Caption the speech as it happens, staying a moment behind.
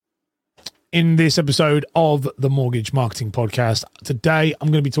in this episode of the Mortgage Marketing Podcast. Today, I'm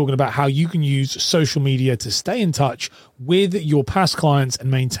going to be talking about how you can use social media to stay in touch with your past clients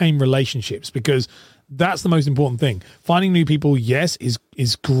and maintain relationships, because that's the most important thing. Finding new people, yes,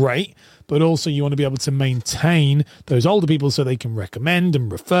 is great, but also you want to be able to maintain those older people so they can recommend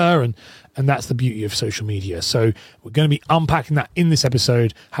and refer, and that's the beauty of social media. So we're going to be unpacking that in this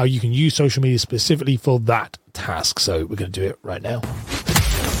episode, how you can use social media specifically for that task. So we're going to do it right now.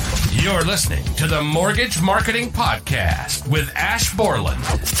 You're listening to the Mortgage Marketing Podcast with Ash Borland,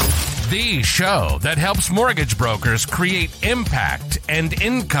 the show that helps mortgage brokers create impact and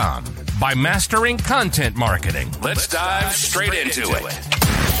income by mastering content marketing. Let's dive straight into it.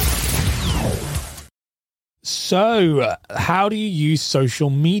 So, how do you use social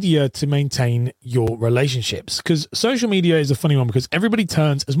media to maintain your relationships? Because social media is a funny one, because everybody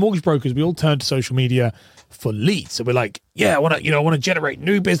turns, as mortgage brokers, we all turn to social media for leads. So we're like, yeah, I want to generate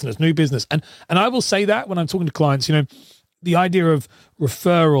new business. And I will say that when I'm talking to clients, the idea of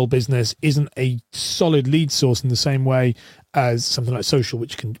referral business isn't a solid lead source in the same way as something like social,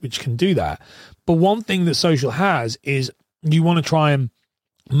 which can do that. But one thing that social has is you want to try and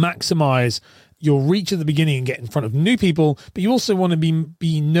maximize your reach at the beginning and get in front of new people, but you also want to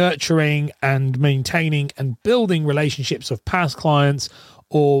be nurturing and maintaining and building relationships of past clients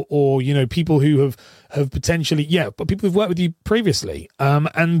or people who have potentially, but people who've worked with you previously.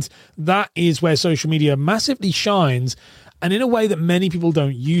 And that is where social media massively shines, and in a way that many people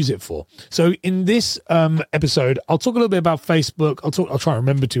don't use it for. So in this episode, I'll talk a little bit about Facebook. I'll try and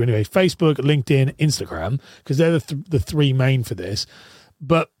remember to anyway. Facebook, LinkedIn, Instagram, because they're the three main for this.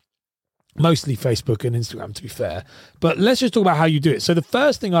 But mostly Facebook and Instagram, to be fair. But let's just talk about how you do it. So the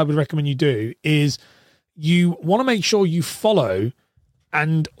first thing I would recommend you do is you want to make sure you follow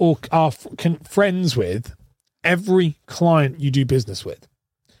and or are friends with every client you do business with.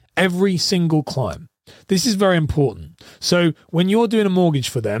 Every single client. This is very important. So when you're doing a mortgage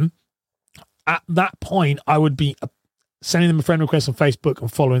for them, at that point, I would be sending them a friend request on Facebook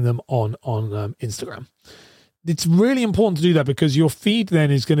and following them on Instagram. It's really important to do that, because your feed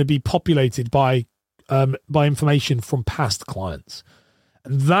then is going to be populated by information from past clients.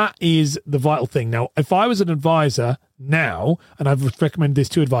 And that is the vital thing. Now, if I was an advisor now, and I've recommended this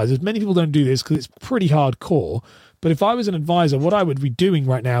to advisors, many people don't do this because it's pretty hardcore. But if I was an advisor, what I would be doing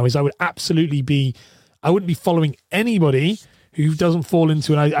right now is I wouldn't be following anybody who doesn't fall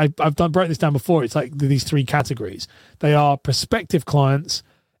into, and I've broke this down before. It's like these three categories. They are prospective clients,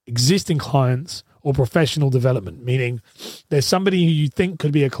 existing clients, or professional development, meaning there's somebody who you think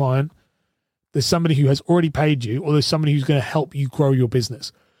could be a client, there's somebody who has already paid you, or there's somebody who's going to help you grow your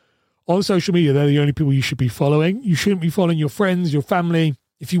business. On social media, they're the only people you should be following. You shouldn't be following your friends, your family.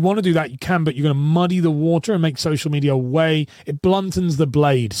 If you want to do that, you can, but you're going to muddy the water and make social media it bluntens the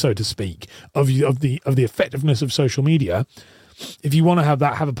blade, so to speak, of the effectiveness of social media. If you want to have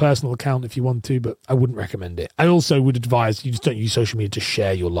a personal account if you want to, but I wouldn't recommend it. I also would advise you just don't use social media to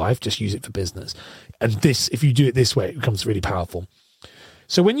share your life, just use it for business. And if you do it this way, it becomes really powerful.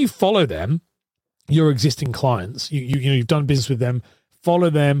 So when you follow them, your existing clients, you've done business with them,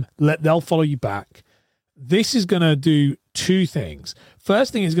 follow them, they'll follow you back. This is going to do two things.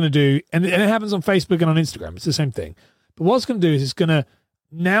 First thing it's going to do, and it happens on Facebook and on Instagram, it's the same thing. But what it's going to do is it's going to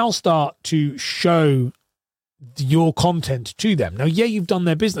now start to show your content to them. Now, you've done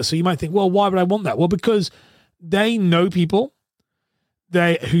their business, so you might think, well, why would I want that? Well, because they know people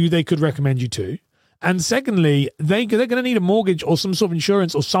who they could recommend you to. And secondly, they're going to need a mortgage or some sort of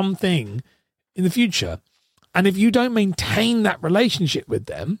insurance or something in the future. And if you don't maintain that relationship with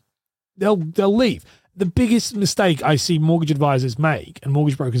them, they'll leave. The biggest mistake I see mortgage advisors make and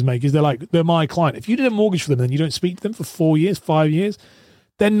mortgage brokers make is they're my client. If you did a mortgage for them and you don't speak to them for 4 years, 5 years,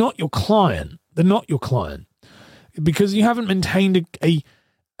 they're not your client. They're not your client, because you haven't maintained a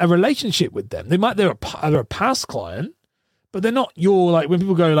relationship with them. They're a past client, but they're not your, when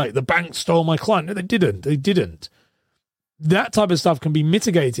people go the bank stole my client. No, they didn't. That type of stuff can be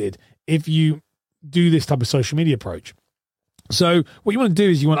mitigated if you do this type of social media approach. So what you want to do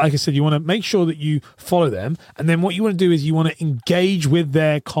is like I said, you want to make sure that you follow them. And then what you want to do is you want to engage with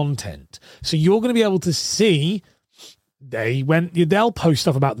their content. So you're going to be able to see they'll post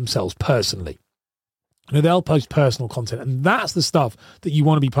stuff about themselves personally. They'll post personal content, and that's the stuff that you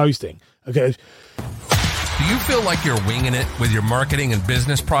want to be posting. Okay. Do you feel like you're winging it with your marketing and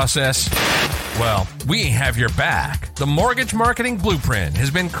business process? Well, we have your back. The Mortgage Marketing Blueprint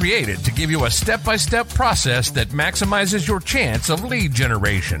has been created to give you a step-by-step process that maximizes your chance of lead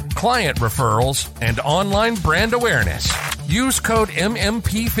generation, client referrals, and online brand awareness. Use code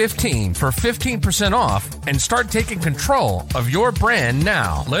MMP15 for 15% off and start taking control of your brand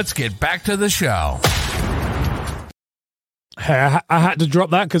now. Let's get back to the show. Hey, I had to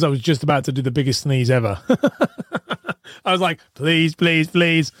drop that because I was just about to do the biggest sneeze ever. I was like, please, please,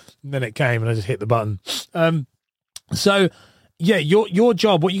 please. And then it came and I just hit the button. So, yeah, your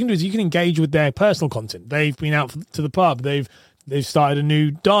job, what you can do is you can engage with their personal content. They've been out to the pub. They've started a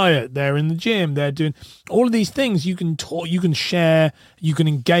new diet. They're in the gym. They're doing all of these things. You can talk, you can share, you can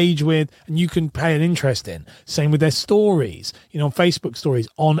engage with, and you can pay an interest in. Same with their stories, on Facebook stories,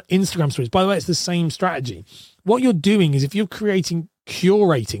 on Instagram stories. By the way, it's the same strategy. What you're doing is if you're curating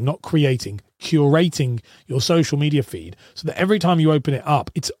your social media feed so that every time you open it up,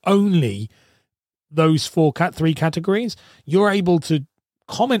 it's only those three categories, you're able to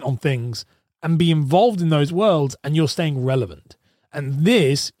comment on things and be involved in those worlds, and you're staying relevant. And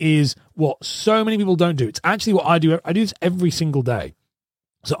this is what so many people don't do. It's actually what I do. I do this every single day.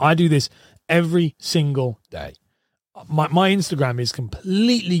 So I do this every single day. My Instagram is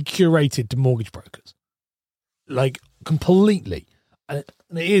completely curated to mortgage brokers. Like, completely. And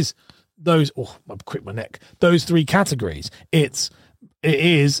it is those, those three categories. It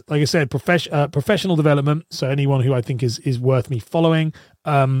is, like I said, professional development. So anyone who I think is worth me following,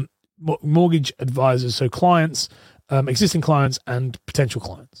 mortgage advisors, so clients, existing clients and potential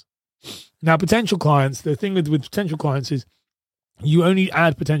clients. Now, potential clients, the thing with potential clients is you only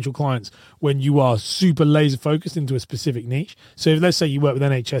add potential clients when you are super laser focused into a specific niche. So if, let's say you work with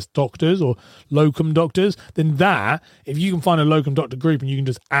NHS doctors or locum doctors, then if you can find a locum doctor group and you can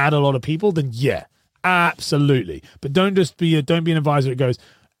just add a lot of people, then yeah, absolutely. But don't be an advisor that goes,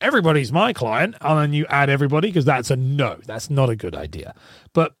 everybody's my client, and then you add everybody, because that's not a good idea.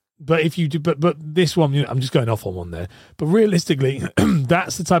 But if you do, but this one, I'm just going off on one there. But realistically,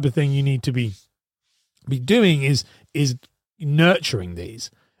 that's the type of thing you need to be doing is nurturing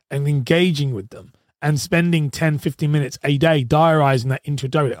these and engaging with them and spending 10-15 minutes a day diarizing that into a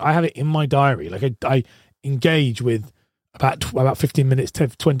diary. I have it in my diary. Like I engage with about 15 minutes to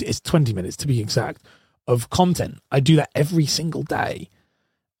 20. It's 20 minutes to be exact of content. I do that every single day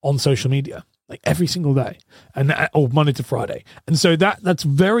on social media. Like every single day, or Monday to Friday. And so that's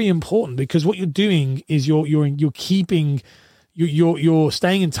very important, because what you're doing is you're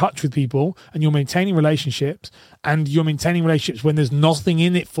staying in touch with people, and you're maintaining relationships, and you're maintaining relationships when there's nothing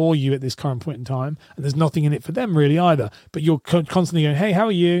in it for you at this current point in time, and there's nothing in it for them really either. But you're constantly going, hey, how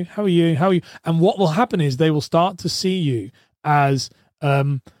are you? How are you? How are you? And what will happen is they will start to see you as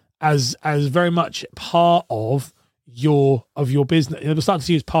very much part of your business. They'll start to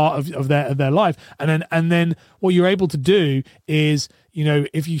see you as part of their life, and then what you're able to do is,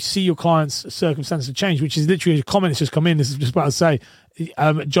 if you see your clients' circumstances change, which is literally a comment that's just come in. This is just about to say,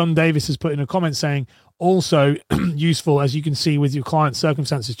 John Davis has put in a comment saying, also useful, as you can see with your clients'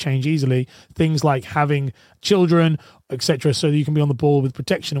 circumstances change easily, things like having children, etc., so that you can be on the ball with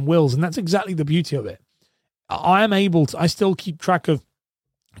protection and wills. And that's exactly the beauty of it. I still keep track of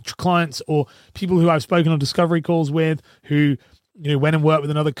clients or people who I've spoken on discovery calls with, who went and worked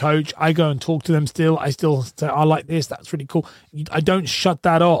with another coach. I go and talk to them still. I still say, I like this, that's really cool. I don't shut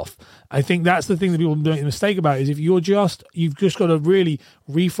that off. I think that's the thing that people make a mistake about, is if you've just got to really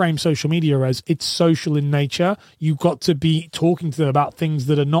reframe social media as it's social in nature. You've got to be talking to them about things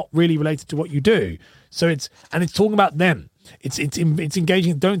that are not really related to what you do. So it's talking about them. It's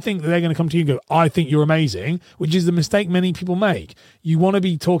engaging. Don't think that they're going to come to you and go, I think you're amazing, which is the mistake many people make. You want to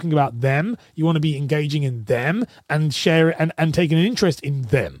be talking about them. You want to be engaging in them and share it and taking an interest in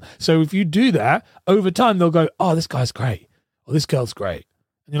them. So if you do that, over time, they'll go, oh, this guy's great. Or this girl's great.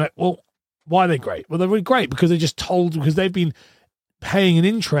 And you're like, well, why are they great? Well, they're really great because because they've been paying an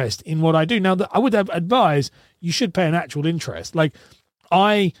interest in what I do. Now, I would advise you should pay an actual interest. Like,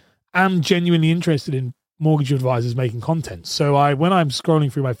 I am genuinely interested in mortgage advisors making content. So when I'm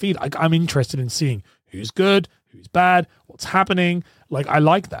scrolling through my feed, I'm interested in seeing who's good, who's bad, what's happening. Like, I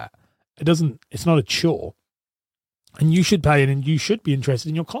like that. It's not a chore. And you should pay it, and you should be interested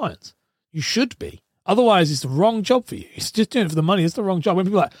in your clients. You should be. Otherwise, it's the wrong job for you. It's just doing it for the money. It's the wrong job. When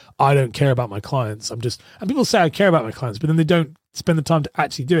people are like, I don't care about my clients. And people say I care about my clients, but then they don't spend the time to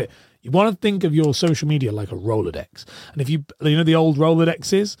actually do it. You want to think of your social media like a Rolodex. And if you know the old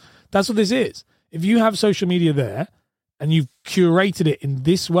Rolodexes, that's what this is. If you have social media there and you've curated it in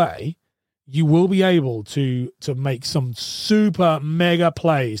this way, you will be able to make some super mega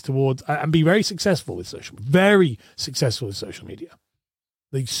plays towards and be very successful with social media.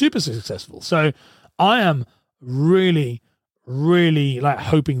 They're super successful. So I am really, really like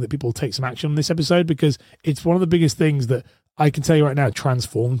hoping that people take some action on this episode, because it's one of the biggest things that I can tell you right now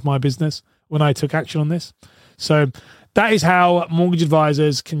transformed my business when I took action on this. So that is how mortgage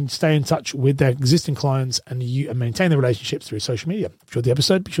advisors can stay in touch with their existing clients and maintain their relationships through social media. If you enjoyed the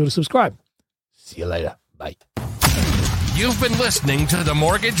episode, be sure to subscribe. See you later. Bye. You've been listening to the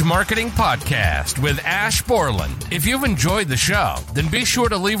Mortgage Marketing Podcast with Ash Borland. If you've enjoyed the show, then be sure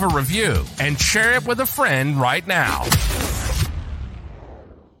to leave a review and share it with a friend right now.